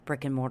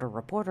Brick and Mortar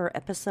Reporter,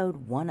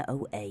 episode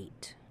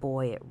 108.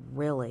 Boy,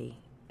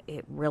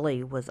 it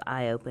really was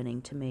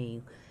eye-opening to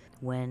me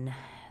when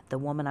the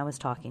woman I was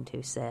talking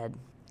to said,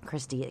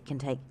 Christy, it can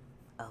take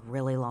a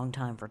really long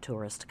time for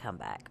tourists to come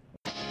back.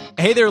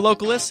 Hey there,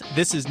 localists.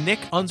 This is Nick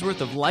Unsworth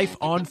of Life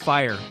on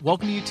Fire.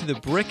 Welcome you to the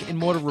Brick and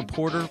Mortar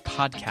Reporter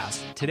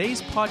podcast.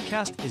 Today's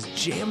podcast is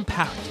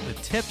jam-packed with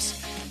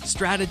tips,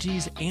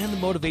 strategies, and the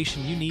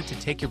motivation you need to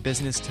take your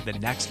business to the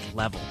next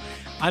level.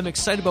 I'm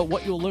excited about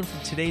what you'll learn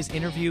from today's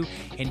interview,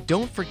 and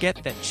don't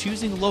forget that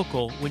choosing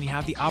local when you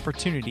have the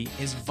opportunity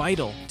is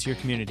vital to your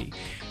community.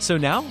 So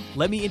now,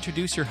 let me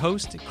introduce your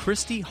host,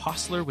 Christy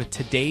Hostler, with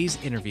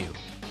today's interview.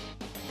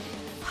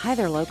 Hi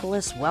there,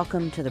 localists.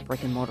 Welcome to the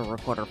Brick and Mortar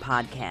Reporter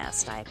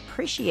podcast. I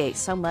appreciate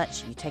so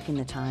much you taking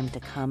the time to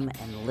come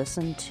and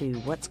listen to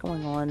what's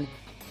going on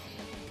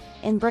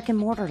in brick and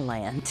mortar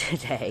land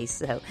today.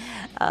 So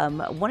I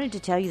wanted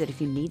to tell you that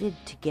if you needed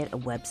to get a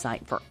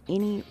website for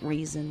any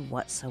reason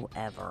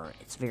whatsoever,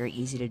 it's very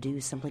easy to do.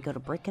 Simply go to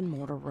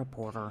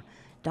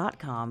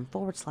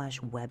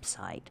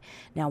brickandmortarreporter.com/website.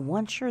 Now,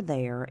 once you're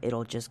there,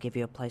 it'll just give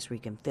you a place where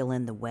you can fill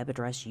in the web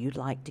address you'd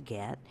like to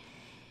get.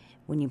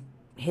 When you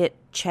hit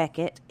check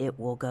it, it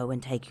will go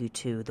and take you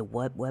to the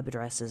web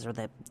addresses or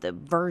the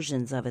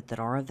versions of it that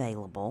are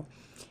available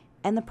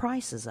and the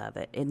prices of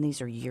it. And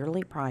these are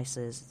yearly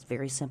prices. It's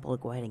very simple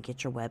to go ahead and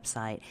get your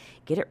website,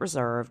 get it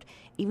reserved.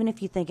 Even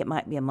if you think it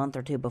might be a month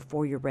or two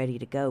before you're ready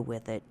to go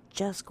with it,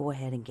 just go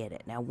ahead and get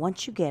it. Now,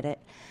 once you get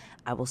it,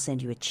 I will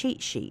send you a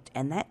cheat sheet,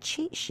 and that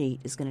cheat sheet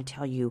is going to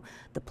tell you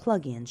the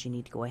plugins you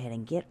need to go ahead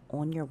and get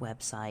on your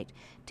website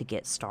to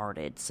get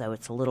started. So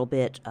it's a little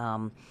bit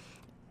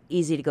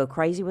easy to go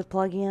crazy with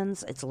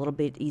plugins. It's a little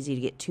bit easy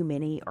to get too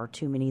many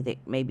that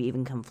maybe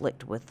even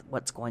conflict with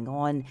what's going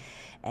on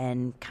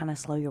and kind of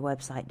slow your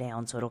website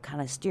down. So it'll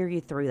kind of steer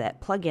you through that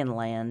plugin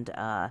land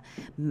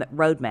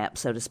roadmap,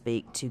 so to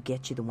speak, to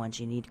get you the ones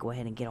you need to go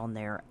ahead and get on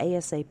there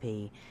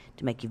ASAP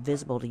to make you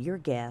visible to your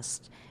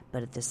guests,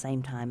 but at the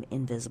same time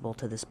invisible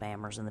to the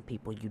spammers and the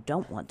people you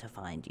don't want to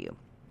find you.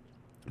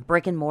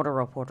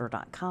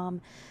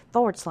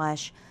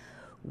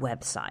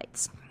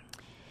 brickandmortarreporter.com/websites.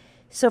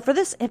 So for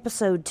this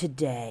episode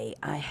today,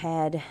 I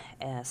had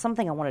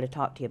something I wanted to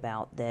talk to you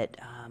about that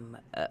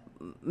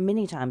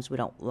many times we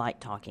don't like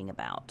talking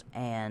about.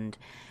 And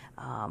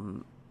let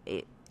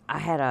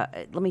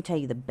me tell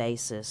you the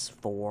basis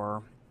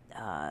for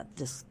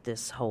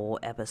this whole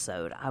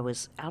episode. I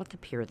was out at the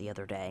pier the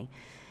other day,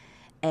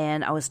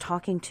 and I was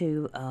talking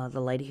to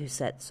the lady who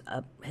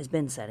has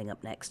been setting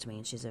up next to me,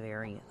 and she's a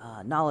very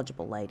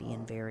knowledgeable lady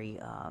and very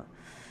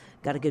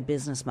got a good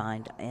business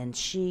mind, and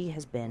she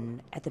has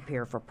been at the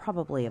pier for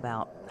probably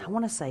about, I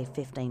want to say,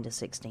 15 to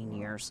 16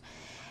 years.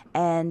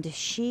 And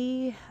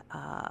we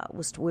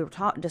were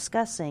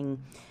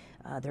discussing,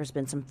 there's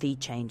been some fee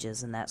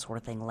changes and that sort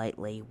of thing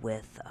lately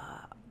with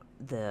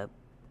the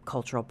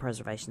Cultural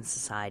Preservation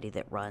Society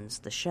that runs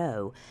the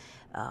show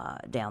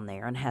down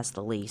there and has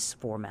the lease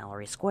for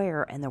Mallory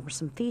Square. And there were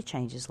some fee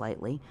changes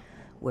lately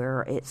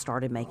where it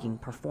started making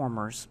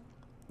performers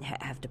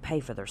have to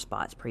pay for their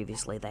spots.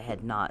 Previously they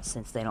had not,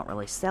 since they don't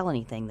really sell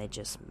anything, they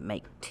just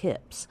make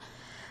tips.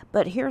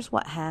 But here's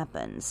what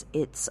happens.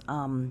 It's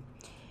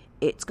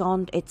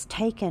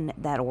taken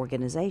that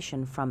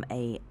organization from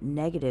a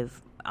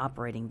negative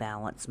operating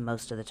balance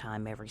most of the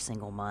time every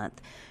single month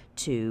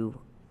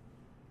to,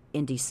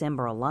 in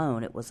December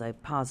alone, it was a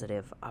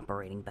positive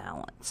operating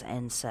balance.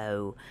 And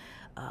so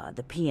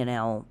the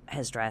P&L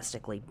has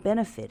drastically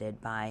benefited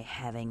by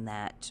having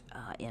that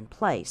in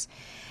place.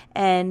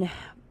 And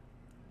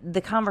the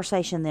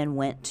conversation then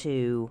went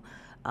to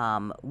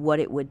what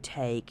it would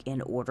take in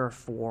order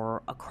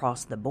for,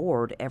 across the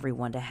board,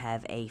 everyone to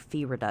have a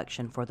fee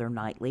reduction for their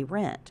nightly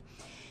rent.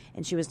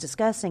 And she was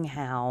discussing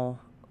how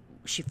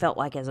she felt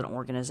like as an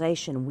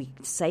organization we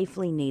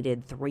safely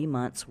needed 3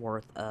 months'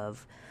 worth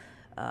of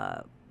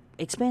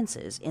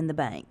expenses in the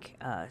bank.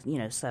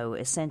 So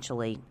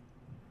essentially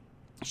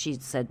she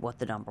said what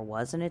the number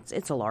was, and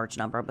it's a large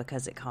number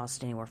because it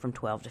costs anywhere from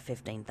 $12,000 to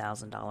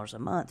 $15,000 a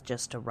month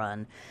just to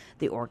run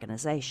the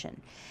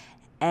organization.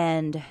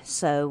 And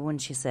so when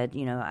she said,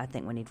 I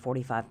think we need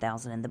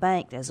 $45,000 in the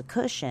bank as a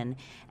cushion,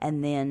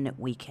 and then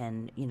we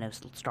can,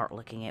 start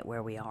looking at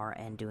where we are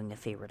and doing a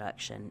fee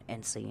reduction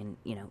and seeing,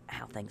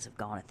 how things have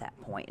gone at that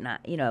point. And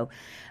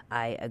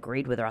I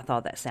agreed with her. I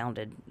thought that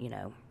sounded,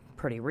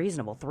 pretty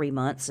reasonable. 3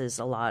 months is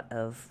a lot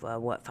of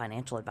what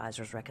financial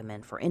advisors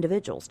recommend for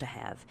individuals to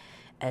have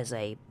as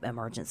a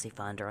emergency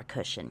fund or a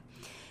cushion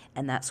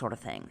and that sort of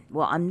thing.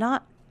 Well, I'm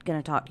not going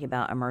to talk to you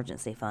about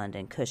emergency fund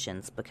and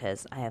cushions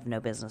because I have no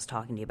business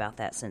talking to you about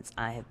that since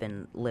I have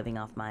been living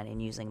off mine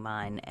and using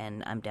mine,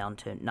 and I'm down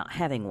to not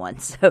having one.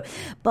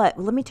 But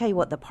let me tell you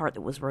what the part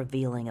that was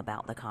revealing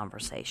about the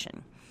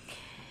conversation.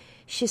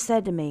 She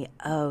said to me,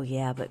 "Oh,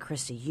 yeah, but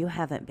Christy, you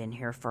haven't been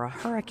here for a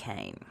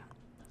hurricane."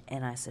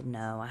 And I said,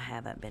 no, I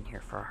haven't been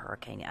here for a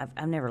hurricane.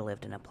 I've never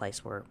lived in a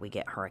place where we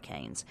get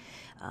hurricanes.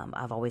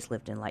 I've always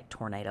lived in like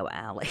Tornado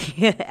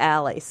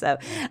Alley. So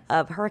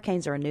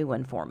hurricanes are a new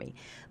one for me.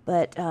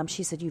 But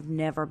she said, you've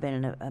never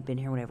been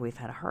here whenever we've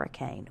had a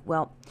hurricane.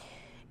 Well,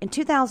 in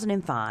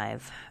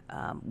 2005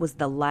 was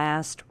the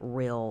last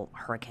real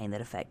hurricane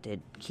that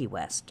affected Key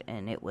West,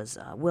 and it was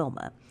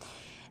Wilma.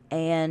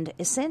 And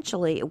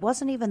essentially, it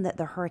wasn't even that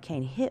the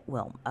hurricane hit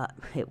Wilma.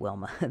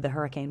 The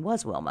hurricane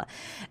was Wilma.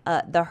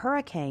 The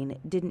hurricane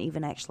didn't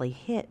even actually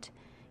hit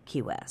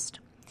Key West.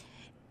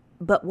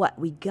 But what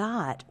we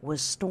got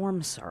was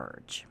storm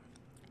surge.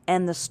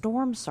 And the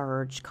storm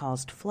surge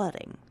caused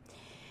flooding.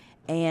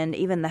 And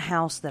even the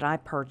house that I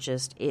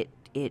purchased,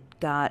 it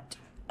got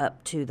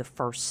up to the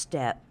first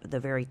step, the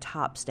very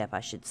top step,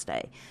 I should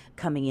say,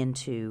 coming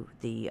into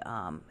the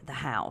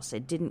house.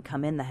 It didn't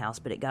come in the house,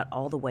 but it got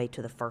all the way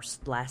to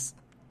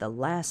the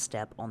last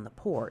step on the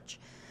porch.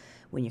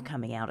 When you're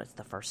coming out, it's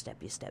the first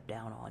step you step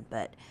down on.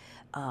 But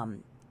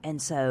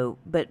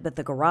but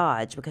the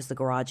garage, because the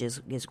garage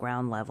is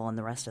ground level and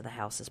the rest of the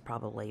house is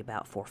probably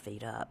about 4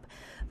 feet up,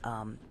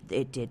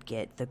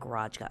 the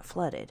garage got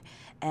flooded,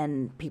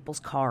 and people's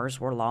cars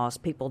were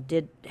lost. People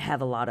did have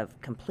a lot of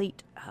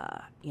complete,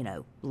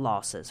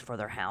 losses for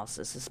their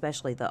houses,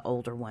 especially the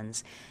older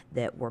ones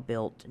that were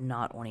built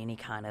not on any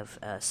kind of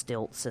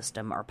stilt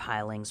system or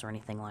pilings or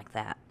anything like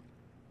that.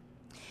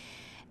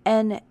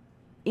 And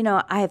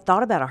I have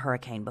thought about a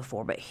hurricane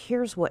before, but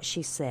here's what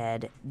she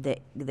said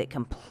that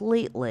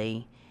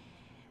completely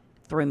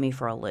threw me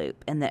for a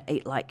loop, and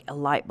that like a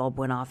light bulb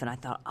went off, and I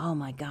thought, oh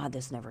my God,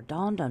 this never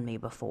dawned on me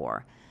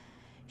before.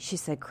 She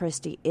said,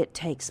 Christy, it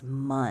takes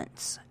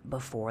months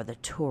before the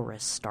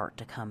tourists start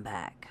to come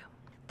back.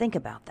 Think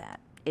about that.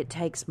 It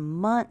takes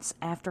months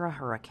after a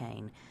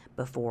hurricane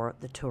before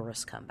the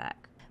tourists come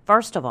back.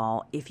 First of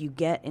all, if you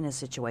get in a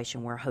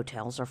situation where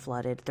hotels are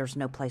flooded, there's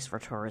no place for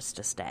tourists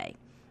to stay.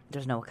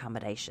 There's no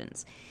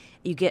accommodations.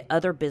 You get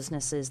other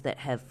businesses that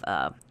have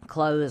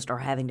closed or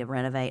having to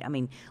renovate. I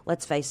mean,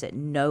 let's face it,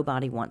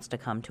 nobody wants to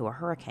come to a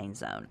hurricane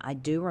zone. I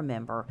do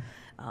remember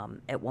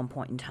at one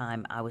point in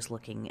time I was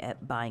looking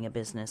at buying a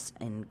business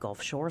in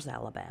Gulf Shores,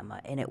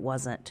 Alabama, and it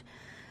wasn't,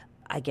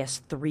 I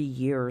guess, 3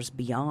 years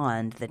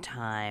beyond the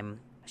time,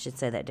 I should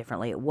say that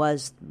differently, it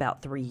was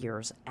about 3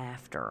 years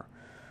after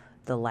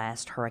the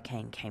last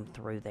hurricane came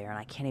through there, and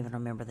I can't even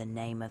remember the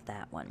name of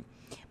that one.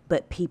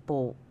 But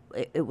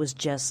it was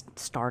just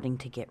starting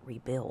to get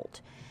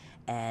rebuilt,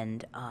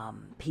 and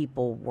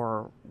people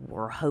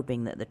were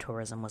hoping that the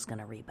tourism was going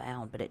to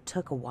rebound, but it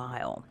took a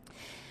while.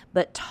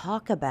 But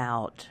talk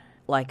about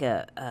like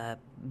a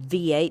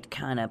V8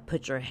 kind of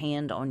put your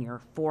hand on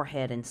your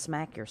forehead and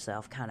smack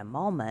yourself kind of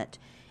moment.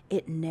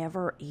 It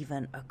never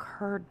even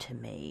occurred to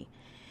me.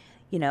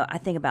 I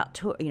think about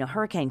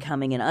hurricane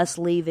coming and us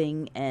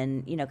leaving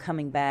and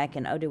coming back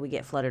and, oh, did we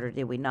get flooded or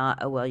did we not?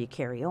 Oh, well, you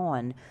carry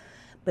on.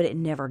 But it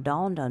never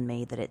dawned on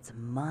me that it's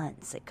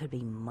months. It could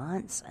be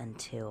months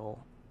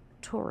until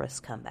tourists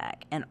come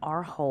back. And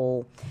my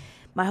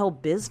whole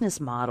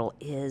business model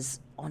is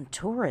on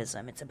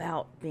tourism. It's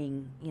about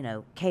being,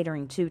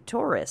 catering to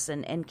tourists.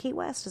 And Key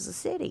West is a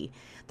city.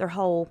 Their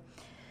whole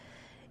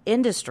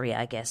industry,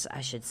 I guess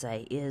I should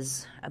say,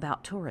 is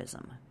about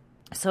tourism.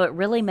 So it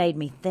really made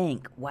me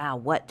think, wow,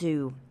 what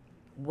do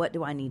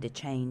I need to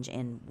change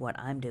in what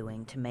I'm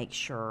doing to make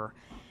sure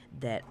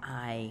that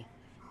I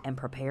am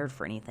prepared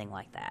for anything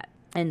like that?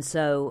 And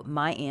so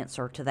my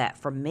answer to that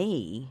for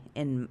me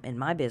in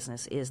my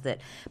business is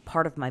that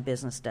part of my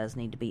business does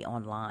need to be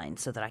online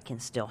so that I can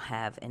still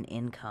have an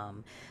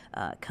income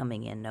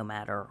coming in no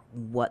matter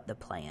what the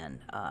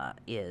plan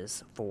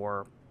is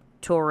for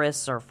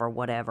tourists or for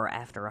whatever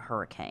after a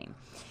hurricane.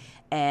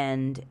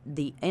 And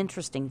the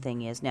interesting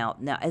thing is now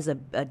as a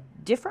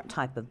different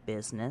type of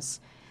business,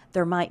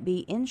 there might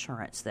be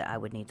insurance that I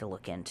would need to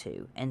look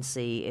into and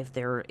see if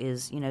there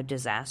is,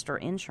 disaster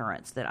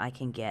insurance that I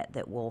can get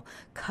that will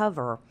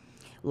cover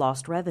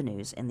lost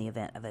revenues in the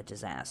event of a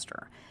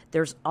disaster.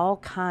 There's all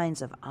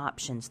kinds of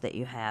options that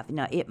you have.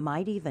 Now, it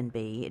might even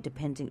be,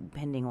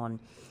 depending on,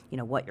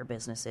 what your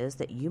business is,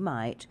 that you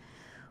might,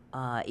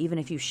 even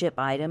if you ship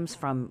items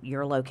from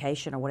your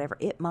location or whatever,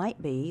 it might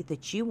be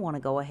that you want to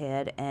go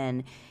ahead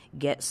and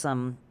get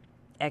some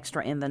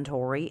extra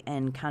inventory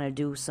and kind of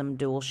do some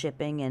dual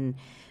shipping and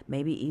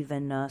maybe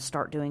even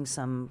start doing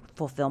some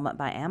fulfillment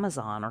by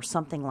Amazon or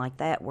something like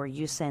that, where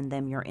you send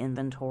them your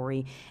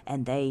inventory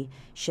and they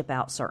ship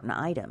out certain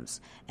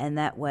items. And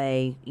that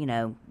way,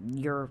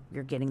 you're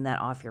getting that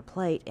off your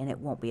plate and it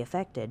won't be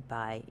affected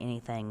by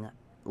anything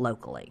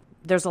locally.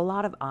 There's a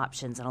lot of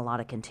options and a lot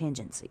of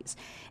contingencies.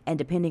 And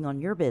depending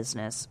on your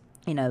business,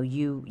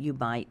 you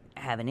might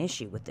have an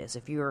issue with this.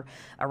 If you're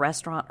a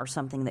restaurant or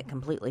something that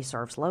completely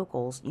serves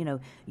locals,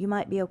 you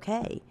might be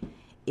okay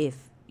if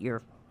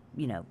you're,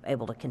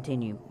 able to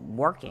continue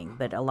working.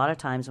 But a lot of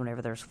times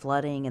whenever there's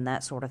flooding and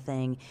that sort of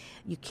thing,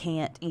 you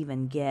can't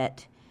even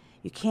get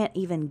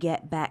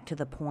back to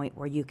the point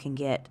where you can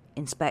get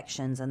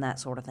inspections and that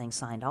sort of thing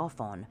signed off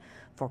on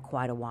for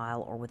quite a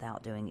while or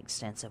without doing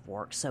extensive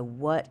work. So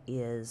what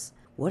is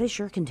what is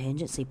your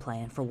contingency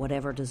plan for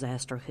whatever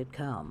disaster could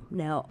come?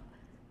 Now,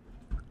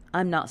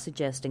 I'm not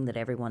suggesting that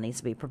everyone needs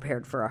to be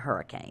prepared for a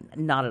hurricane.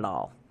 Not at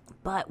all.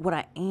 But what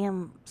I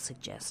am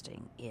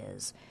suggesting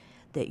is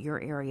that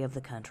your area of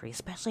the country,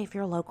 especially if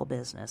you're a local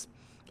business,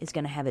 is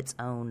going to have its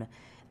own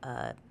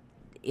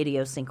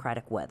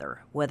idiosyncratic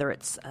weather. Whether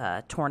it's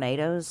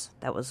tornadoes,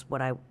 that was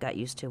what I got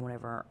used to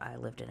whenever I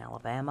lived in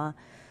Alabama.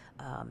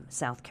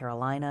 South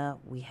Carolina,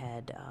 we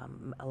had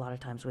a lot of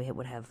times we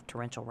would have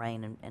torrential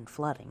rain and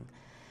flooding.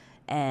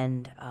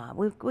 And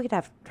we could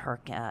have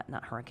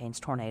not hurricanes,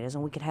 tornadoes,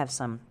 and we could have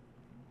some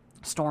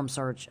storm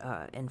surge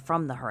and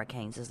from the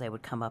hurricanes as they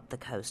would come up the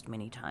coast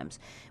many times.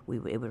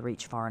 It would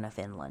reach far enough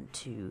inland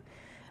to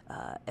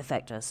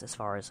affect us as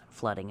far as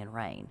flooding and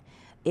rain.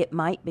 It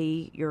might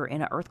be you're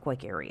in an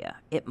earthquake area.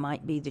 It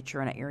might be that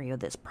you're in an area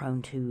that's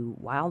prone to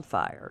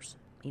wildfires.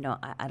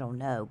 I don't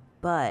know,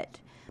 but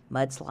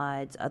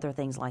mudslides, other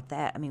things like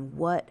that. I mean,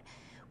 what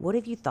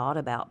have you thought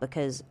about?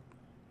 Because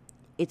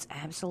it's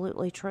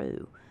absolutely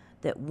true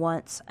that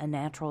once a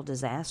natural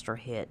disaster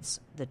hits,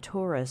 the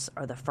tourists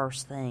are the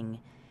first thing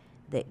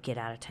that get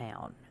out of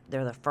town.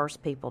 They're the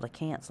first people to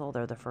cancel.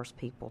 They're the first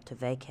people to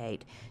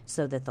vacate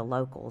so that the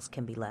locals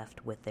can be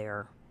left with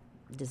their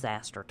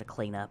disaster to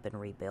clean up and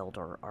rebuild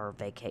or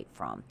vacate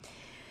from.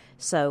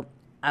 So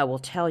I will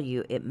tell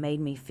you, it made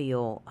me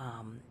feel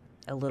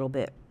a little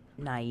bit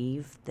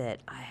naive that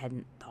I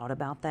hadn't thought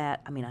about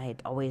that. I mean, I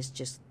had always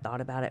just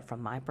thought about it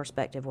from my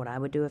perspective, what I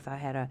would do if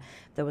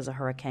there was a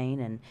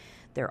hurricane. And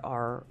there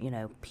are,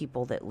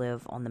 people that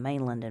live on the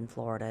mainland in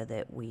Florida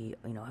that we,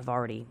 have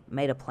already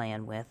made a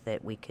plan with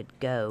that we could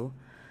go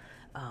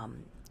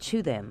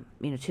to them,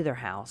 to their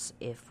house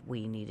if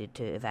we needed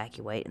to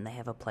evacuate, and they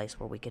have a place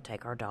where we could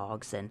take our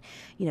dogs and,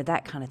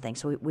 that kind of thing.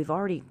 So we've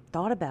already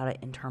thought about it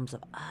in terms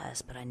of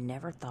us, but I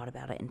never thought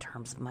about it in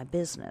terms of my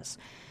business.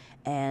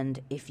 And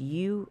if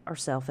you are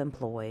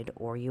self-employed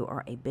or you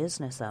are a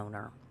business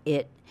owner,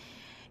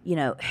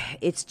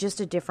 it's just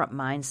a different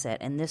mindset.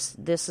 And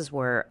this is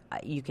where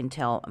you can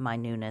tell my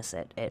newness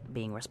at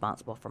being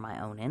responsible for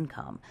my own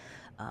income.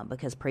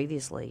 Because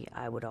previously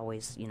I would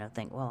always,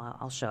 think, well,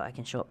 I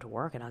can show up to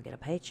work and I'll get a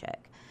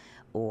paycheck,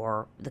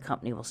 or the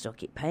company will still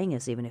keep paying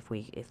us even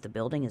if the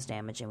building is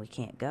damaged and we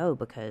can't go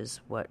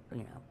because what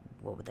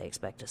would they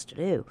expect us to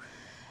do?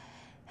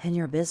 And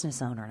you're a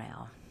business owner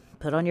now.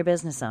 Put on your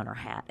business owner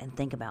hat and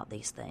think about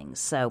these things.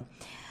 So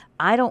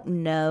I don't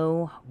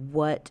know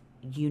what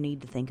you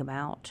need to think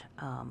about,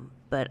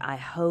 but I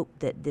hope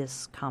that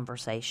this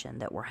conversation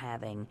that we're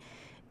having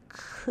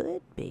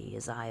could be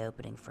as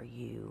eye-opening for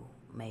you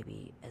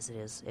maybe as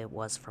it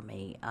was for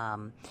me.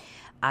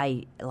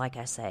 I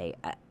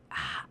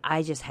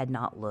just had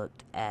not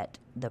looked at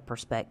the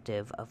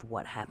perspective of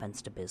what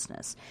happens to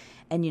business.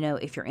 And,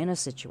 if you're in a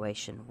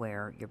situation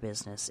where your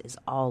business is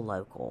all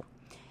local,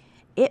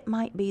 it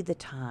might be the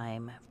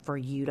time for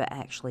you to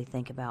actually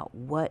think about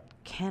what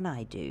can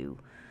I do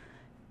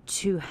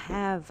to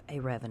have a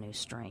revenue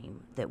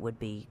stream that would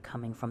be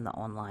coming from the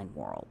online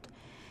world.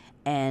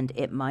 And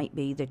it might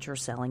be that you're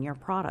selling your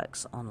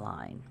products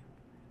online.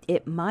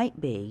 It might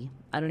be,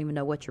 I don't even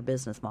know what your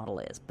business model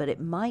is, but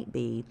it might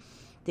be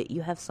that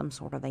you have some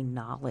sort of a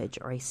knowledge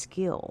or a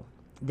skill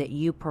that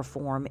you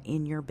perform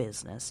in your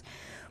business,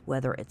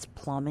 whether it's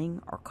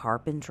plumbing or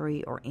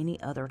carpentry or any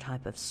other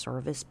type of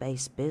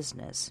service-based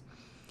business,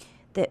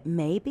 that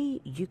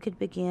maybe you could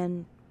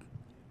begin,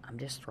 I'm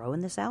just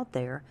throwing this out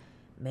there,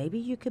 maybe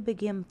you could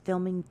begin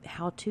filming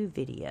how-to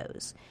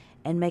videos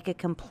and make a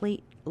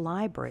complete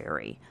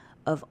library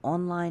of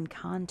online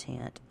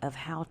content of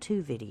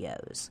how-to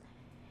videos.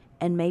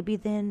 And maybe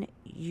then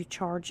you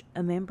charge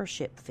a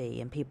membership fee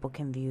and people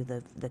can view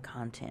the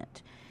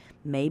content.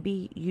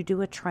 Maybe you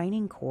do a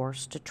training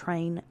course to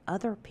train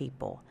other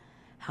people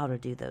how to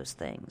do those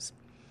things.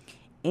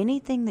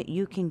 Anything that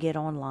you can get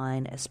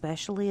online,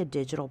 especially a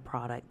digital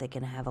product that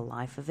can have a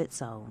life of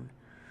its own,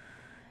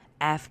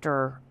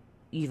 after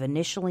you've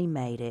initially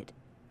made it,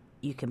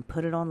 you can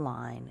put it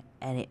online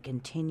and it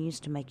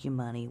continues to make you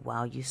money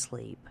while you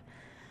sleep,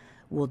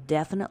 will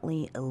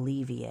definitely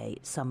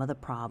alleviate some of the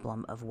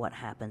problem of what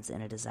happens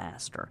in a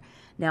disaster.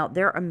 Now,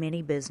 there are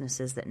many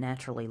businesses that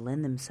naturally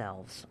lend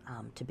themselves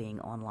to being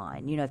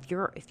online.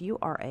 If you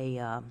are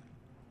a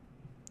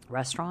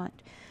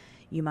restaurant,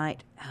 you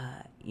might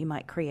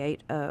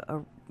create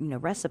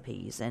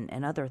recipes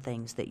and other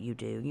things that you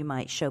do. You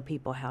might show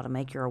people how to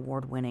make your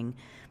award-winning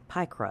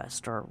pie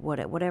crust or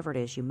whatever it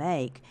is you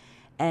make,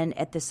 and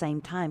at the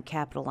same time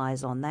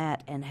capitalize on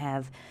that and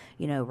have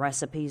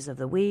recipes of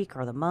the week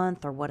or the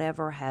month or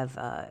whatever, have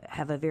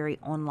a very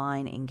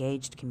online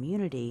engaged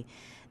community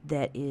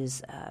that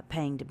is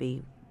paying to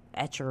be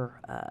at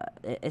your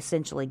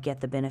essentially get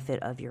the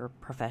benefit of your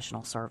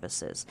professional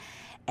services.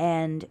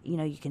 And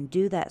you can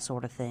do that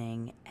sort of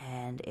thing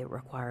and it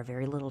requires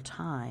very little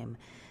time,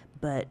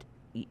 but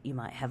you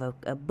might have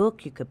a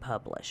book you could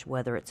publish,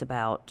 whether it's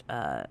about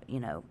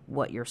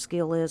what your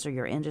skill is or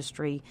your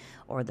industry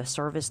or the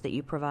service that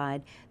you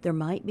provide. There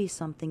might be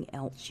something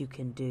else you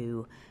can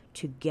do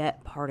to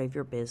get part of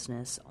your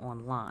business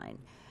online.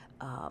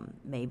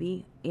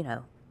 maybe,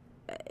 the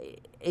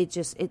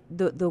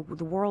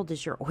world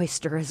is your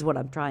oyster is what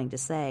I'm trying to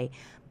say.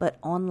 But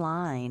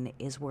online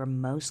is where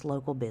most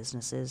local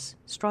businesses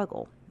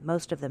struggle.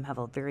 Most of them have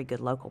a very good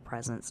local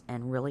presence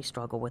and really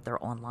struggle with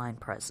their online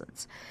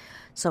presence.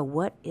 So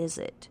what is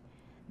it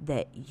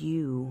that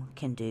you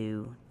can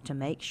do to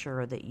make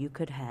sure that you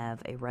could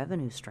have a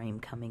revenue stream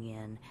coming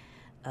in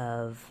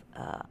of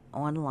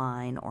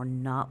online or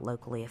not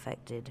locally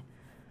affected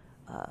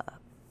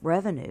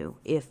revenue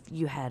if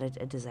you had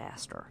a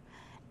disaster?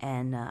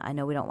 And I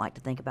know we don't like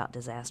to think about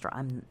disaster.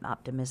 I'm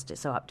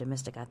so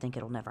optimistic I think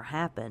it'll never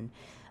happen.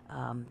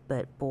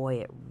 But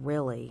boy,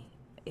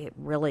 it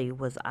really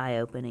was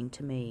eye-opening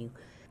to me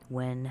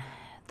when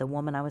the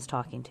woman I was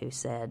talking to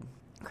said,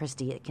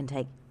 Christy, it can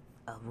take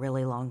a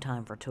really long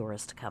time for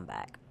tourists to come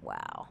back.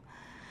 Wow.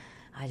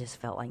 I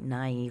just felt like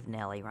naive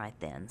Nellie right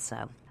then.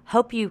 So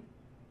hope you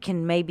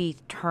can maybe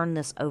turn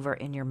this over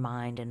in your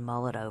mind and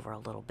mull it over a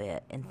little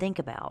bit and think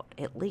about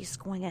at least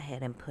going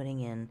ahead and putting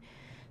in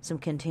some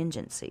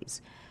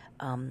contingencies.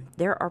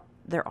 There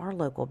are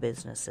local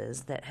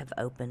businesses that have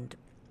opened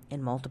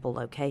in multiple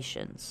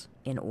locations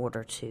in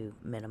order to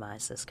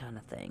minimize this kind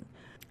of thing.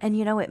 And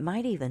it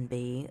might even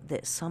be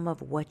that some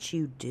of what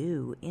you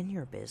do in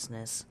your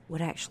business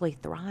would actually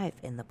thrive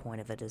in the point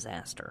of a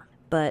disaster.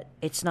 But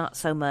it's not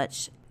so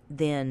much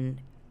then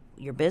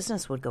your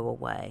business would go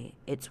away,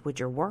 it's would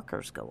your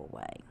workers go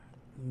away.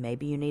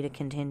 Maybe you need a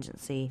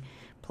contingency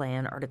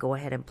plan or to go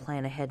ahead and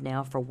plan ahead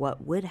now for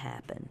what would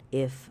happen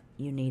if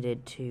you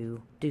needed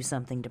to do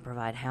something to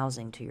provide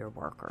housing to your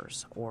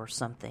workers or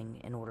something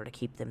in order to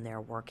keep them there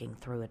working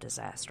through a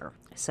disaster.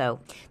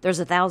 So there's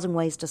 1,000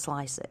 ways to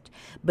slice it,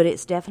 but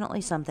it's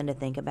definitely something to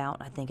think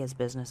about. I think as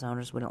business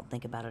owners, we don't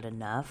think about it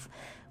enough.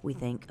 We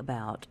think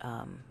about,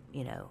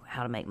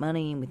 how to make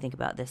money, and we think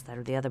about this, that,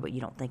 or the other, but you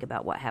don't think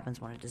about what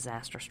happens when a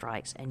disaster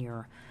strikes and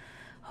your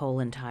whole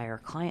entire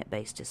client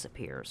base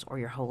disappears, or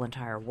your whole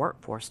entire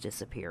workforce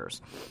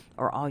disappears,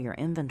 or all your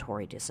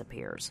inventory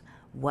disappears.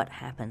 What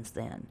happens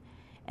then?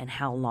 And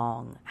how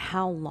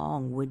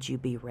long would you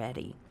be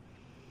ready,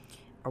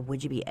 or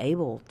would you be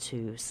able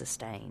to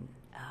sustain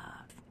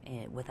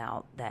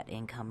without that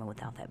income and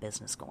without that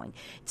business going?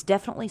 It's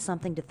definitely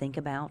something to think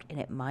about, and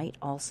it might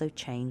also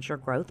change your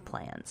growth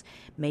plans.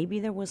 Maybe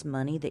there was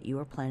money that you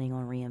were planning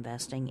on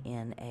reinvesting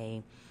in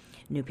a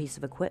new piece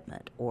of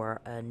equipment,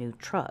 or a new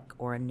truck,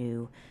 or a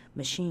new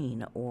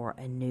machine, or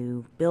a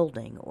new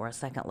building, or a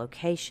second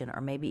location, or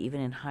maybe even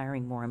in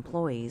hiring more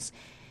employees.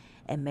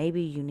 And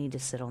maybe you need to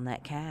sit on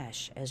that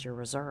cash as your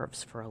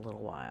reserves for a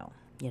little while.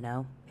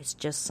 It's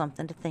just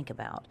something to think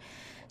about.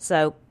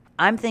 So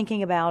I'm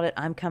thinking about it.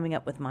 I'm coming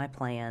up with my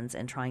plans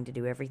and trying to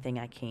do everything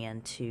I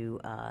can to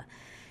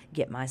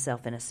get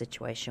myself in a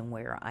situation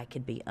where I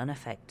could be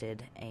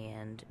unaffected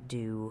and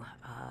do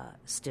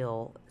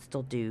still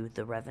do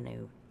the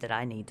revenue that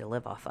I need to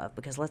live off of.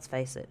 Because let's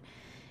face it,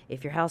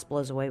 if your house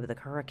blows away with a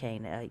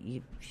hurricane,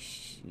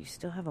 you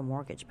still have a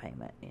mortgage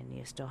payment and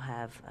you still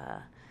have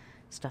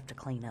stuff to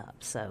clean up.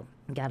 So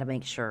got to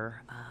make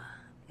sure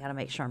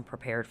I'm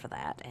prepared for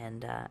that.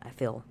 And I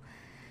feel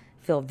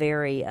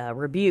very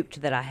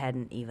rebuked that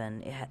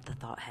the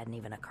thought hadn't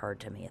even occurred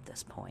to me at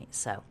this point.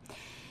 So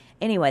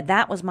anyway,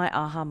 that was my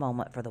aha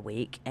moment for the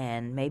week,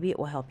 and maybe it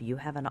will help you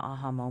have an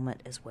aha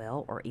moment as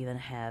well, or even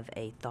have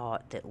a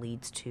thought that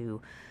leads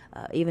to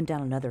even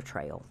down another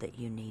trail that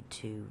you need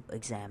to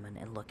examine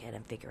and look at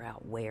and figure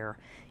out where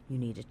you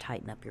need to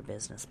tighten up your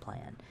business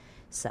plan.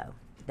 So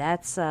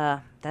that's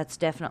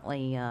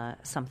definitely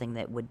something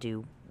that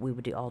we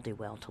would all do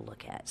well to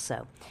look at.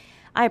 So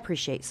I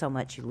appreciate so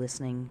much you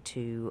listening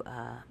to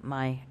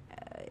my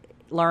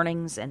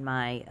learnings and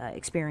my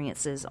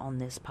experiences on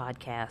this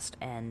podcast,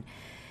 and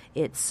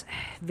it's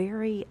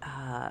very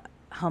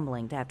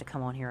humbling to have to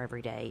come on here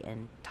every day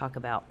and talk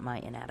about my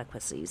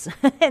inadequacies.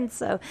 And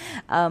so,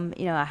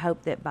 I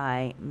hope that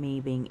by me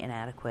being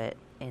inadequate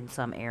in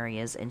some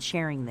areas and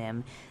sharing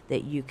them,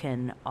 that you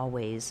can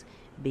always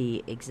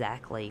be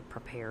exactly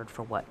prepared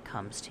for what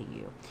comes to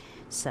you.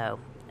 So,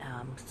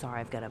 sorry,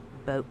 I've got a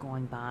boat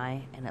going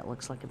by, and it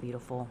looks like a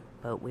beautiful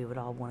boat we would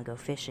all want to go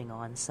fishing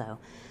on. So,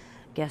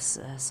 guess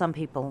some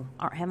people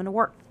aren't having to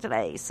work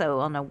today. So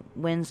on a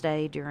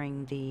Wednesday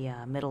during the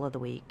middle of the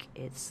week,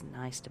 it's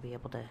nice to be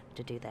able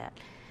to do that.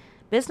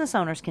 Business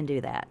owners can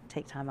do that.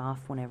 Take time off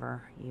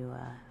whenever you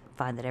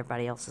find that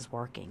everybody else is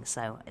working.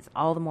 So it's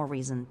all the more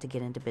reason to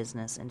get into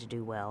business and to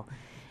do well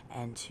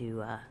and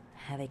to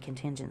have a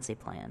contingency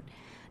plan.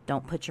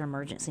 Don't put your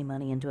emergency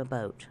money into a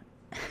boat.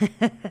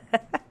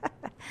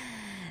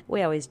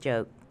 We always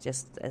joke,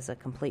 just as a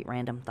complete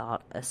random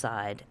thought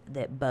aside,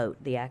 that BOAT,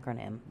 the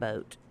acronym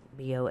BOAT,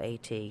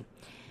 BOAT,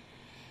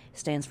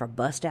 stands for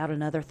bust out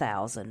another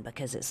 1,000,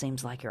 because it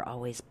seems like you're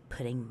always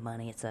putting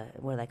money. It's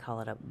what do they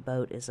call it? A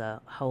boat is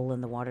a hole in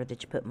the water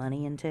that you put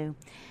money into.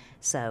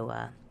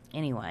 So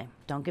anyway,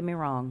 don't get me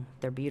wrong.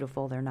 They're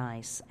beautiful. They're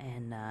nice.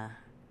 And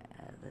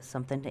there's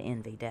something to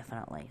envy,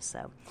 definitely.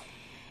 So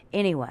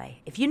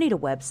anyway, if you need a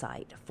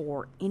website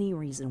for any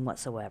reason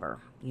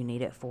whatsoever, you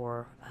need it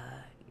for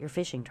your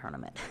fishing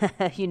tournament.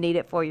 You need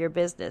it for your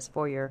business,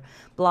 for your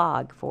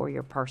blog, for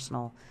your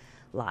personal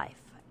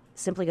life.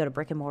 Simply go to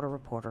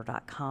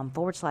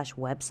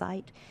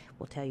brickandmortarreporter.com/website.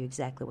 We'll tell you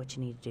exactly what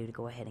you need to do to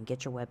go ahead and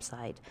get your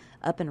website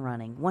up and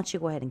running. Once you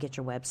go ahead and get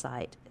your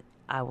website,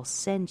 I will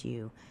send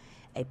you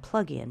a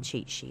plug-in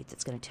cheat sheet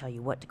that's going to tell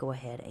you what to go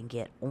ahead and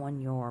get on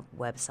your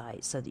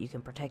website so that you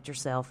can protect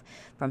yourself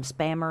from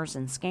spammers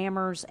and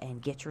scammers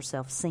and get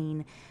yourself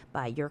seen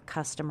by your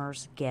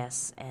customers,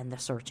 guests, and the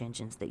search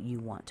engines that you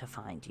want to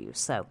find you.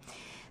 So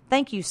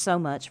thank you so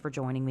much for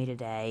joining me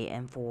today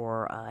and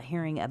for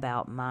hearing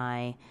about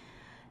my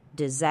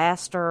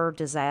disaster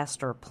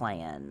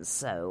plans.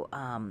 So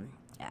my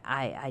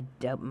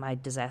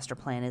disaster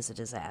plan is a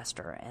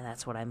disaster, and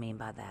that's what I mean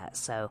by that.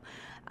 So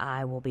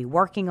I will be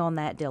working on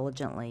that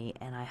diligently,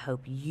 and I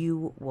hope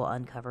you will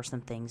uncover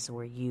some things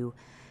where you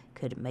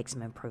could make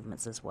some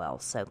improvements as well.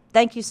 So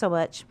thank you so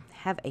much.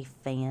 Have a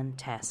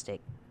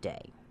fantastic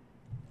day.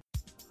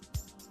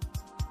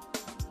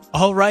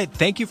 All right.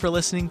 Thank you for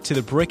listening to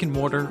the Brick and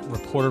Mortar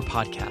Reporter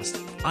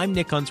Podcast. I'm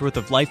Nick Unsworth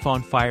of Life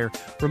on Fire,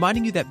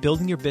 reminding you that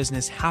building your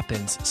business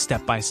happens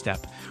step by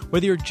step.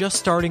 Whether you're just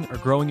starting or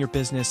growing your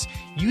business,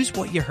 use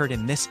what you heard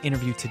in this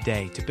interview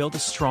today to build a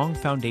strong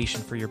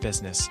foundation for your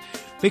business.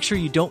 Make sure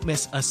you don't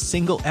miss a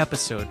single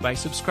episode by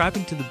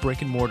subscribing to the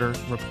Brick and Mortar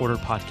Reporter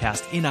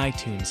Podcast in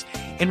iTunes.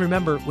 And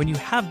remember, when you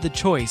have the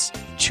choice,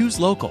 choose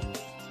local.